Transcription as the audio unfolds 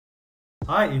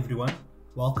Hi everyone,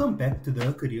 welcome back to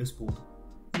the Careers Portal.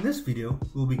 In this video,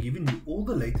 we'll be giving you all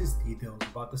the latest details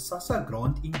about the Sassa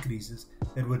grant increases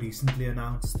that were recently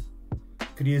announced.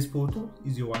 Careers Portal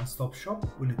is your one-stop shop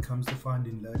when it comes to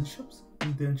finding learnerships,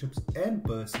 internships and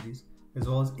bursaries, as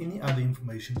well as any other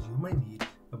information you may need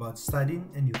about studying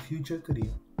and your future career.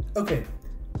 Okay,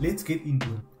 let's get into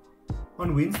it.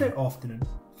 On Wednesday afternoon,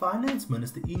 Finance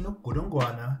Minister Enoch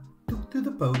Godongwana took to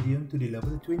the podium to deliver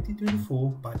the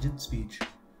 2024 budget speech.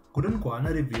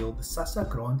 Godongwana revealed the Sassa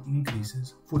grant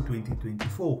increases for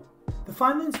 2024. The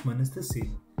Finance Minister said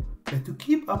that to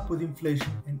keep up with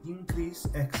inflation and increase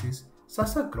access,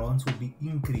 Sassa grants will be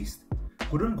increased.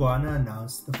 Godongwana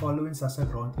announced the following Sassa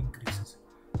grant increases.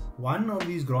 One of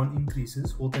these grant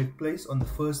increases will take place on the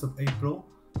 1st of April,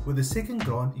 with the second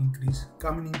grant increase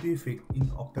coming into effect in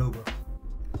October.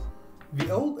 The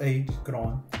Old Age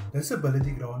Grant,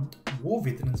 Disability Grant, War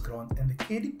Veterans Grant and the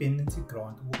Care Dependency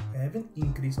Grant will have an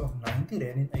increase of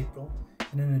R90 in April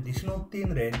and an additional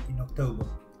R10 in October.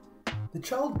 The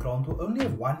Child Grant will only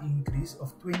have one increase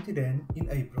of R20 in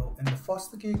April, and the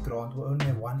Foster Care Grant will only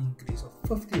have one increase of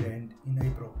R50 in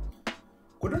April.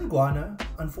 Godongwana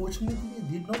unfortunately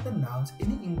did not announce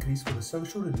any increase for the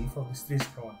Social Relief of Distress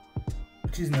Grant,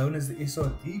 which is known as the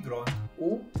SRD Grant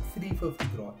or 350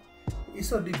 Grant. The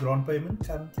SRD grant payment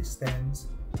currently stands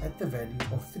at the value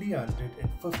of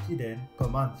R350 per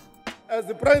month. As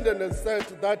the President has said,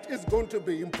 that is going to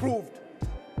be improved.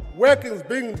 Work is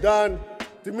being done.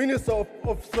 The Minister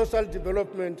of Social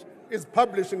Development is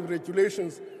publishing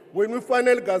regulations. When we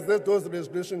finally gazette those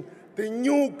regulations, the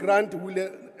new grant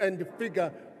and the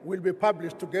figure will be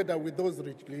published together with those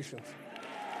regulations.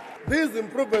 These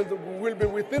improvements will be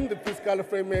within the fiscal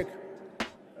framework.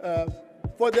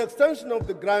 For the extension of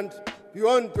the grant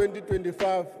beyond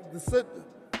 2025,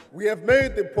 we have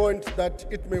made the point that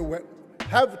it may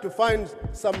have to find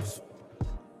some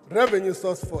revenue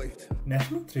source for it.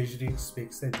 National Treasury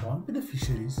expects that grant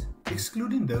beneficiaries,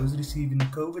 excluding those receiving the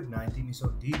COVID-19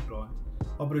 SRD grant,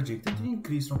 are projected to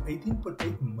increase from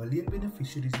 18.8 million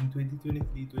beneficiaries in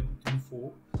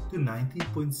 2023-2024 to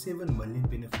 19.7 million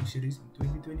beneficiaries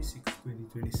in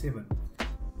 2026-2027.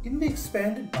 In the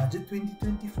expanded Budget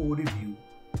 2024 review,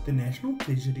 the National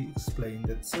Treasury explained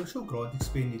that social grant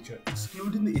expenditure,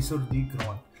 excluding the SRD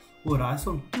grant, will rise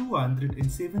from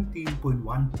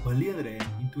R217.1 billion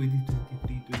in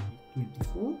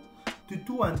 2023-2024 to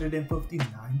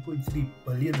R259.3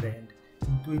 billion in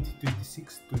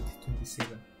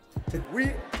 2026-2027.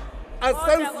 We are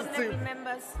sensitive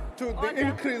to the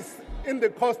increase in the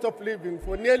cost of living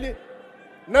for nearly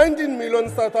 19 million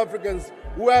South Africans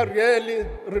who are really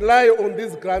rely on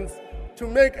these grants to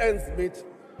make ends meet.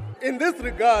 In this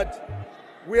regard,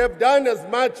 we have done as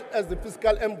much as the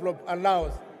fiscal envelope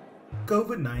allows.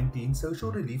 COVID-19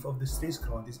 Social Relief of Distress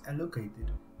Grant is allocated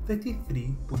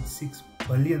R33.6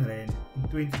 billion in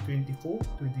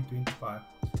 2024-2025,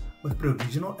 with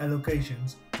provisional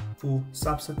allocations for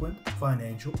subsequent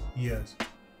financial years.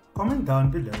 Comment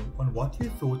down below on what you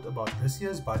thought about this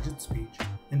year's budget speech,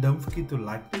 and don't forget to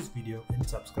like this video and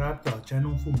subscribe to our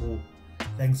channel for more.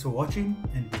 Thanks for watching,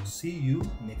 and we'll see you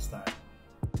next time.